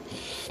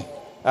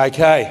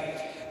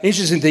 Okay,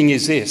 interesting thing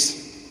is this.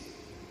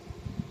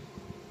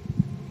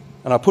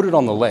 And I put it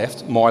on the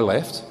left, my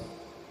left,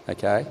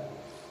 okay,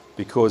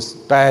 because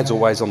bad's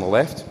always on the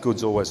left,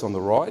 good's always on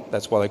the right.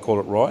 That's why they call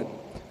it right,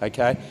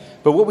 okay.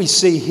 But what we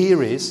see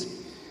here is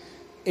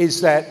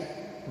that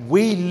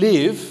we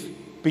live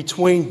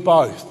between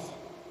both,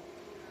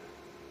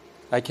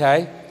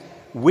 okay.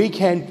 We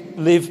can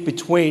live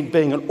between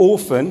being an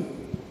orphan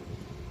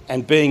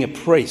and being a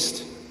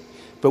priest,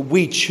 but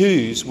we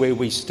choose where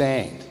we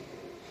stand.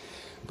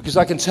 Because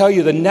I can tell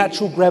you the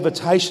natural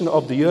gravitation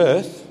of the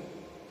earth,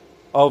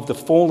 of the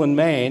fallen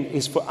man,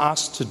 is for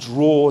us to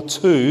draw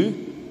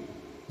to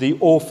the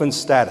orphan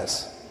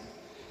status.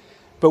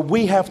 But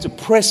we have to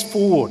press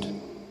forward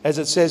As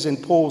it says in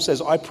Paul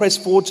says, I press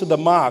forward to the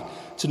mark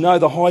to know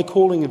the high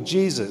calling of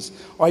Jesus.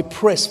 I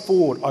press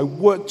forward. I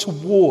work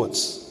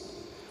towards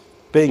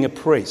being a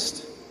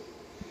priest.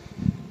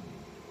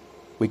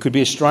 We could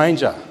be a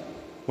stranger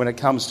when it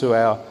comes to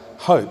our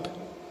hope,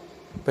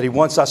 but he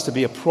wants us to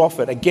be a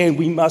prophet. Again,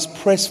 we must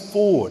press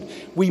forward.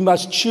 We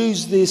must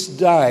choose this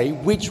day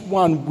which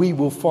one we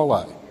will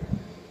follow.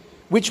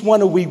 Which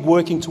one are we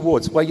working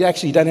towards? Well, you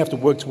actually don't have to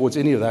work towards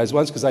any of those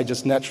ones because they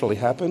just naturally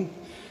happen.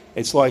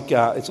 It's like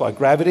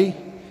gravity.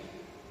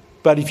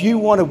 But if you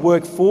want to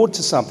work forward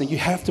to something, you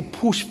have to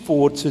push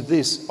forward to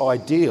this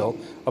ideal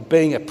of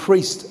being a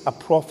priest, a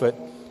prophet,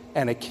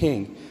 and a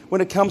king.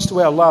 When it comes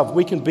to our love,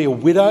 we can be a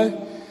widow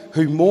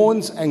who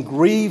mourns and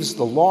grieves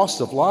the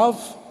loss of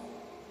love,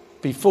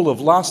 be full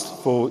of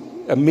lust for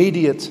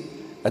immediate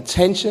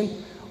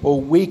attention,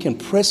 or we can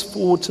press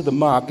forward to the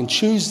mark and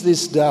choose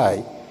this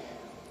day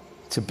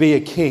to be a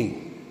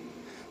king,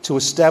 to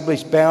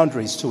establish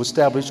boundaries, to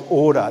establish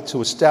order,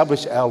 to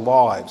establish our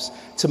lives,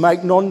 to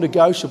make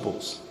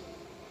non-negotiables.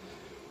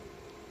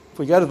 If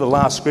we go to the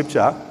last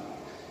scripture,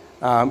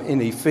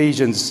 in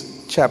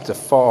Ephesians chapter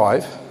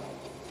 5,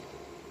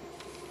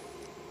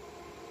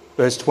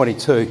 verse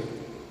 22,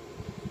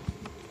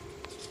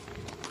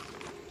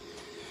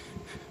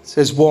 it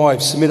says,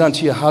 Wives, submit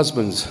unto your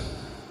husbands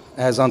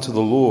as unto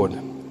the Lord.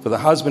 For the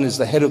husband is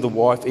the head of the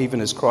wife, even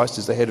as Christ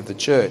is the head of the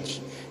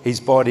church, his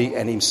body,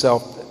 and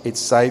himself its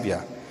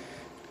Saviour.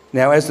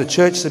 Now, as the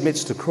church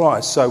submits to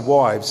Christ, so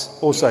wives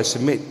also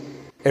submit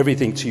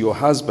everything to your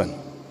husband.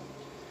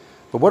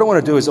 But what I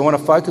want to do is I want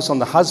to focus on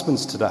the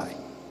husbands today.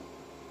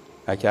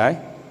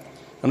 Okay?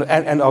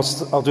 And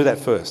I'll do that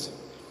first.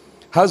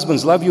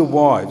 Husbands, love your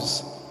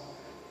wives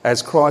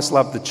as Christ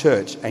loved the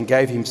church and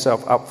gave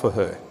himself up for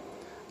her.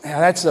 Now,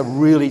 that's a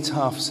really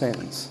tough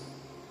sentence.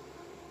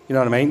 You know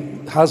what I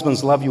mean?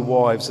 Husbands, love your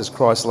wives as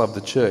Christ loved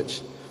the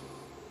church.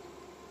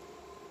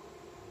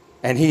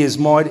 And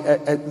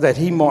that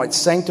he might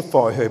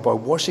sanctify her by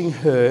washing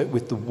her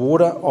with the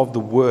water of the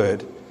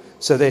word,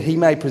 so that he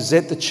may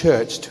present the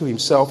church to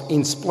himself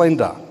in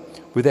splendour,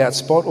 without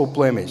spot or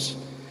blemish,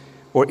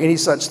 or any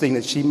such thing,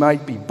 that she may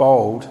be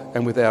bold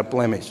and without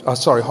blemish.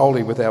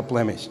 Holy without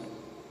blemish.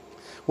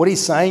 What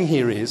he's saying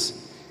here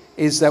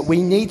is that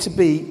we need to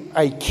be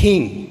a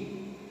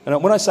king.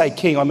 And when I say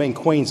king, I mean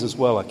queens as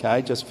well,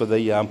 okay, just for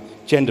the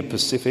gender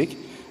Pacific,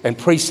 and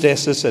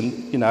priestesses,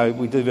 and, you know,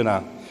 we live in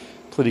a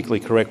politically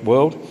correct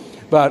world.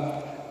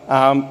 But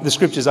the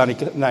scriptures only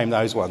name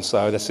those ones,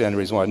 so that's the only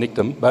reason why I nicked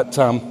them. But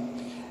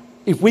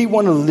if we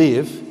want to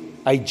live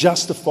a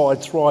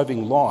justified,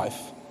 thriving life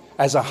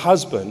as a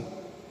husband,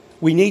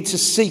 we need to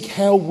seek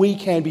how we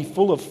can be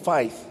full of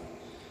faith,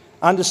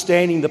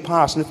 understanding the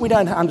past. And if we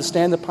don't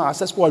understand the past,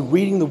 that's why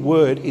reading the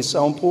Word is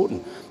so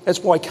important. That's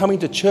why coming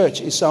to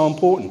church is so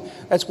important.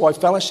 That's why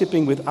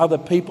fellowshipping with other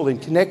people in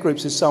connect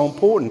groups is so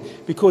important,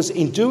 because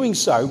in doing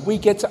so, we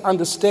get to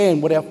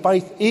understand what our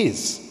faith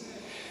is.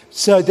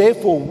 So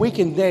therefore, we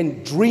can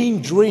then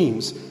dream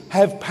dreams,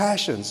 have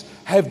passions,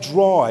 have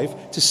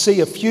drive to see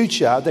a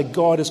future that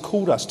God has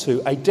called us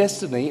to, a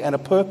destiny and a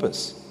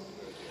purpose.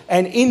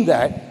 And in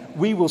that,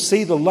 we will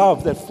see the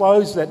love that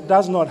flows, that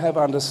does not have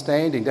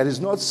understanding, that is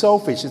not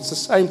selfish. It's the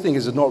same thing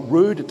as it's not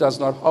rude, it does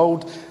not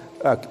hold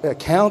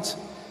account.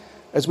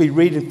 As we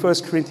read in 1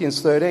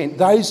 Corinthians 13,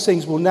 those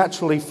things will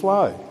naturally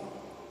flow.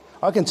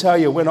 I can tell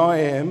you when I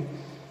am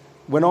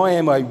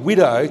a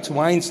widow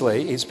to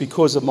Ainsley, it's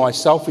because of my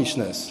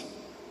selfishness,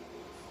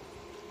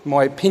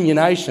 my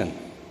opinionation,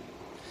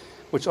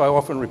 which I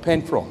often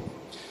repent from.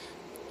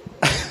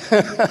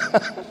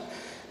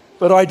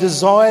 But I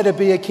desire to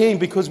be a king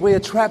because we are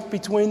trapped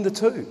between the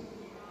two.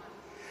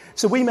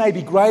 So we may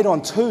be great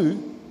on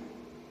two,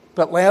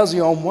 but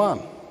lousy on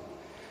one.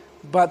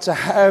 But to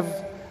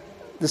have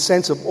the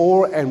sense of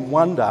awe and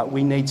wonder,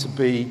 we need to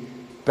be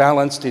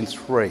balanced in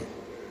three.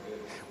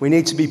 We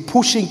need to be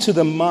pushing to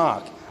the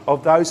mark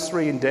of those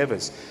three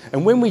endeavours.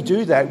 And when we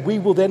do that, we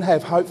will then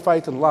have hope,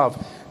 faith and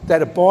love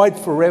that abide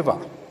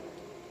forever.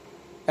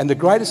 And the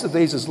greatest of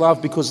these is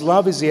love, because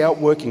love is the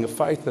outworking of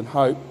faith and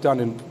hope done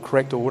in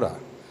correct order.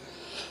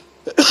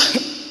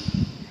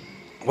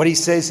 What he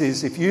says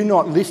is, if you're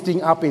not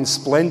lifting up in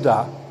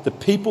splendour the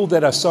people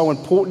that are so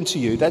important to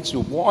you, that's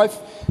your wife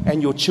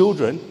and your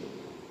children,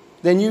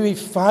 then you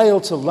fail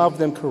to love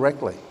them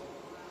correctly.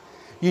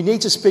 You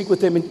need to speak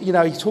with them. And, you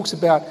know, he talks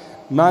about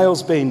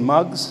males being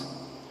mugs,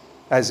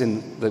 as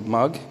in the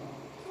mug,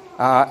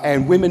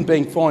 and women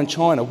being fine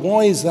china.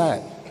 Why is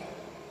that?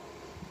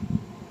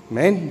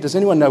 Man, does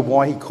anyone know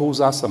why he calls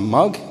us a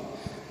mug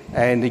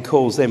and he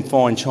calls them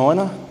fine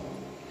china?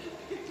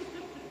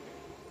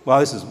 Well,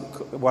 this is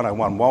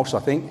 101 Walsh, I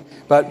think.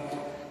 But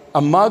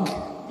a mug,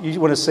 you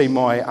want to see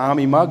my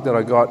army mug that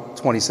I got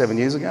 27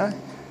 years ago,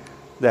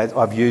 that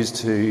I've used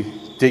to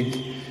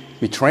dig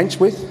my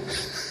trench with,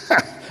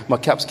 my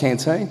Cups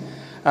canteen.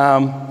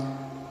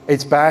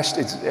 It's bashed.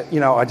 It's, you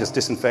know, I just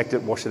disinfect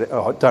it, wash it out.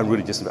 Oh, I don't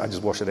really disinfect, I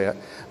just wash it out.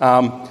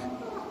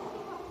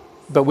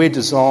 But we're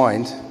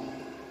designed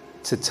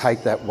to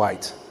take that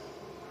weight.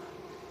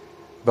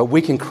 But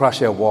we can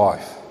crush our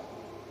wife.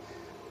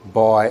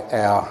 by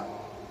our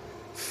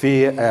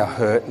fear, our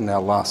hurt and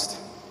our lust.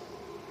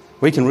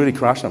 We can really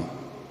crush them.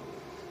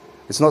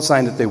 It's not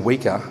saying that they're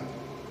weaker.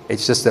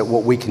 It's just that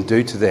what we can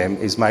do to them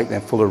is make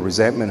them full of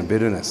resentment and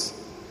bitterness.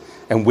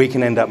 And we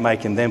can end up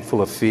making them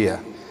full of fear,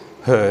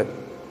 hurt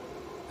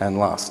and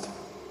lust.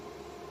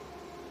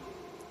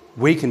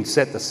 We can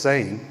set the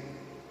scene.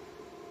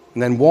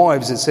 And then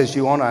wives, it says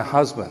you honour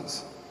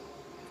husbands.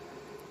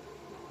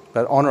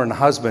 But honouring a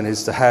husband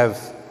is to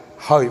have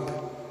hope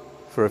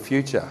for a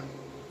future,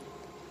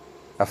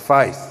 a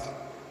faith,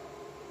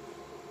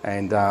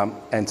 and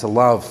to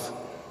love.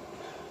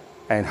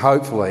 And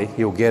hopefully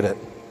he'll get it.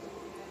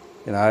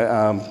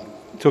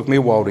 It took me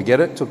a while to get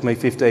it. It took me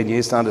 15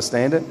 years to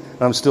understand it.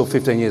 And I'm still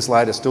 15 years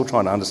later still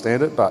trying to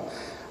understand it. But,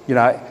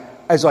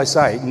 as I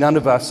say, none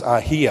of us are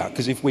here.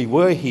 Because if we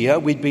were here,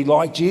 we'd be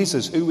like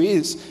Jesus, who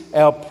is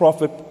our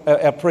prophet,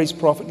 our priest,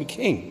 prophet and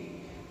king.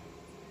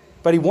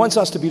 But he wants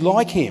us to be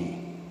like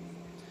him,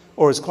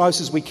 or as close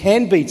as we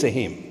can be to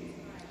him.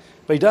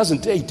 But he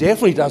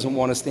definitely doesn't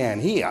want us down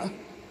here,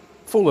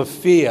 full of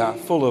fear,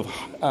 full of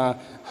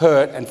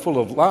hurt and full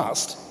of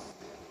lust.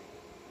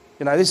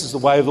 This is the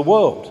way of the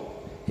world.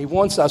 He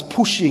wants us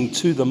pushing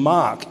to the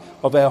mark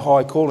of our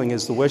high calling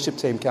as the worship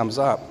team comes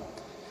up.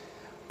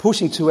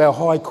 Pushing to our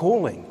high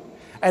calling.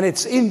 And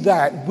it's in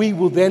that we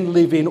will then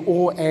live in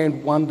awe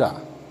and wonder.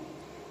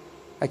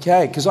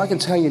 Okay, because I can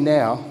tell you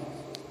now,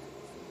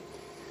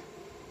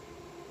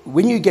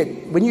 when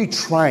you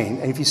train,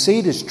 and if you see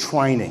it as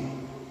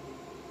training,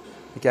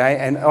 okay,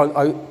 and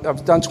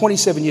I've done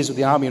 27 years with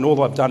the army and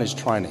all I've done is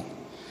training.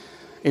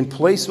 In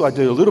police, I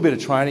do a little bit of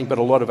training, but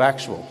a lot of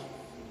actual,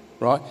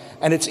 right?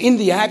 And it's in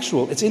the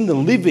actual, it's in the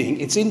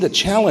living, it's in the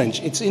challenge,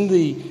 it's in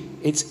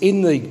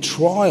the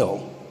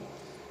trial,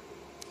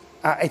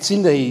 it's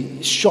in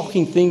the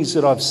shocking things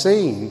that I've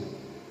seen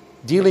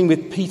dealing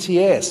with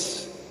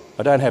PTS.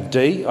 I don't have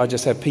D, I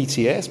just have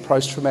PTS,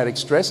 post-traumatic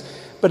stress,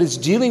 but it's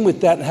dealing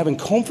with that and having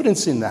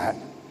confidence in that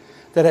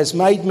has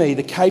made me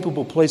the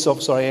capable police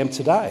officer I am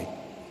today.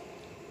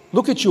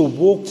 Look at your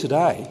walk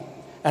today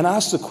and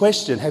ask the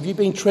question, have you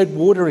been tread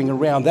watering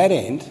around that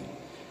end?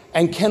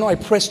 And can I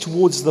press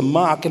towards the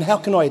mark? And how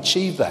can I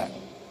achieve that?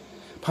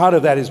 Part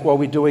of that is why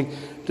we're doing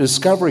the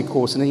Discovery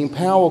course and the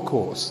Empower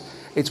course.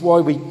 It's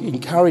why we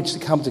encourage to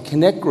come to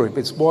Connect Group.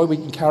 It's why we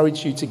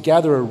encourage you to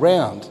gather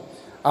around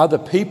other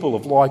people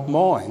of like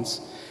minds,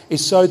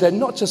 is so that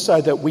not just so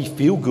that we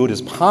feel good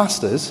as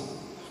pastors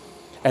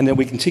and then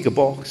we can tick a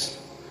box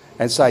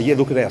and say, yeah,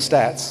 look at our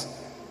stats.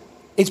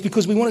 It's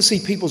because we want to see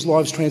people's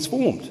lives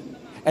transformed.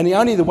 And the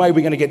only way we're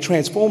going to get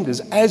transformed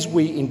is as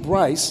we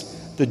embrace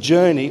the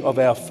journey of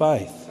our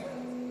faith.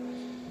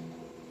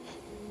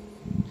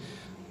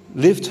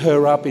 Lift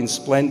her up in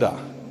splendour.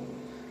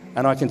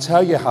 And I can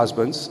tell you,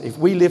 husbands, if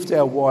we lift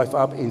our wife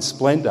up in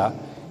splendour,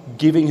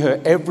 giving her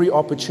every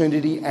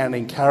opportunity and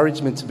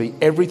encouragement to be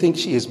everything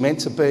she is meant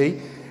to be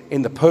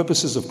in the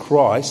purposes of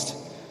Christ,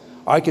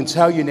 I can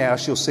tell you now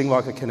she'll sing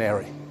like a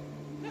canary.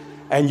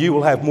 And you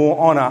will have more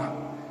honour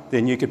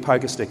than you could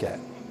poke a stick at.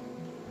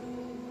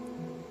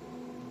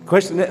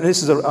 Question.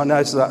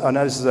 I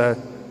know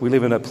we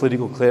live in a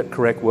politically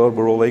correct world.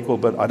 We're all equal,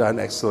 but I don't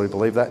necessarily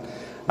believe that.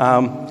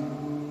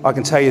 I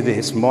can tell you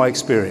this, from my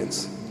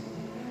experience: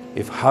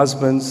 if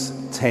husbands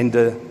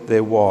tender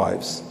their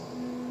wives,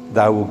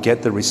 they will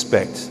get the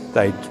respect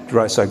they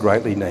so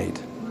greatly need.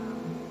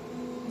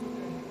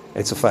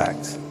 It's a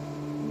fact.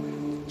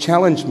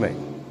 Challenge me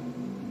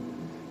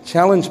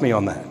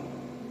on that.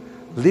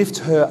 Lift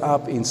her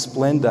up in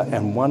splendour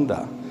and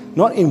wonder,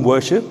 not in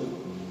worship.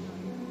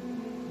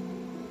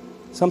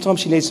 Sometimes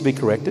she needs to be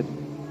corrected,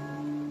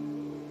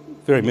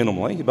 very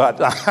minimally, but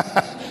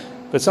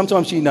but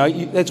sometimes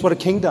that's what a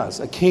king does.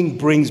 A king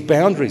brings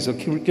boundaries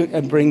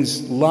and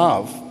brings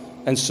love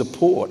and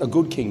support. A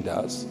good king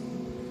does.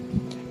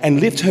 And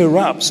lift her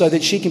up so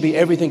that she can be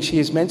everything she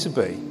is meant to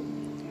be.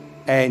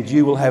 And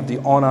you will have the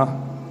honour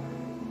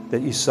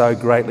that you so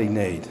greatly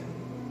need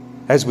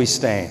as we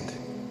stand.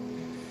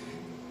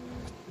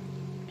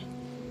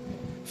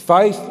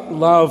 Faith,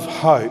 love,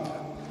 hope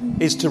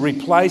is to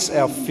replace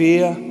our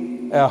fear,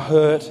 our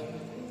hurt,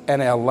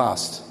 and our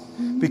lust.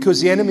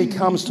 Because the enemy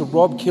comes to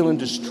rob, kill, and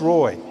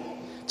destroy,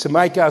 to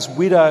make us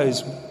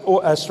widows,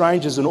 or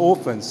strangers and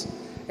orphans,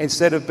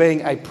 instead of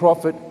being a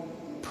prophet,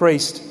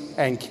 priest,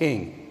 and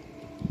king.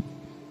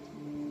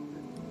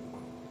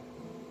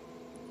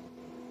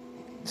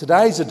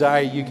 Today's a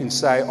day you can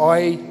say,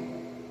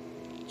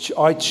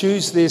 I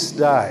choose this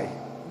day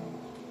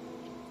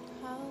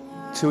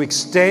to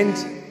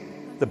extend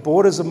the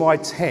borders of my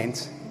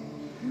tent,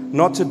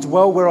 not to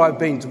dwell where I've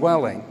been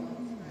dwelling,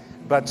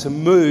 but to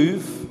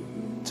move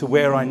to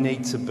where I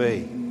need to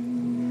be.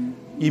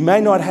 You may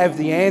not have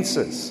the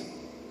answers.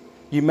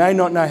 You may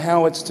not know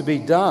how it's to be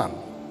done,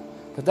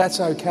 but that's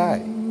okay.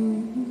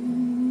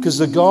 Because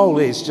the goal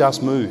is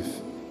just move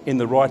in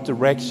the right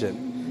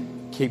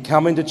direction. Keep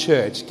coming to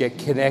church, get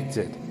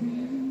connected.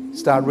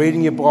 Start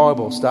reading your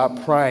Bible,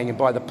 start praying, and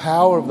by the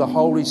power of the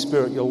Holy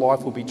Spirit, your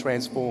life will be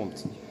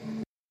transformed.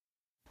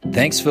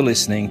 Thanks for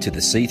listening to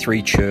the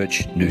C3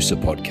 Church Noosa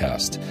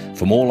podcast.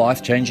 For more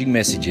life-changing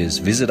messages,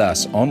 visit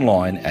us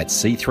online at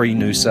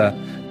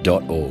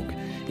c3noosa.org.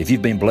 If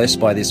you've been blessed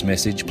by this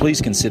message, please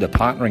consider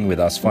partnering with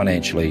us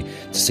financially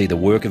to see the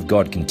work of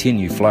God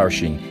continue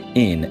flourishing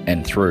in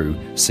and through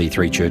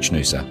C3 Church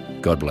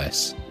Noosa. God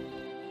bless.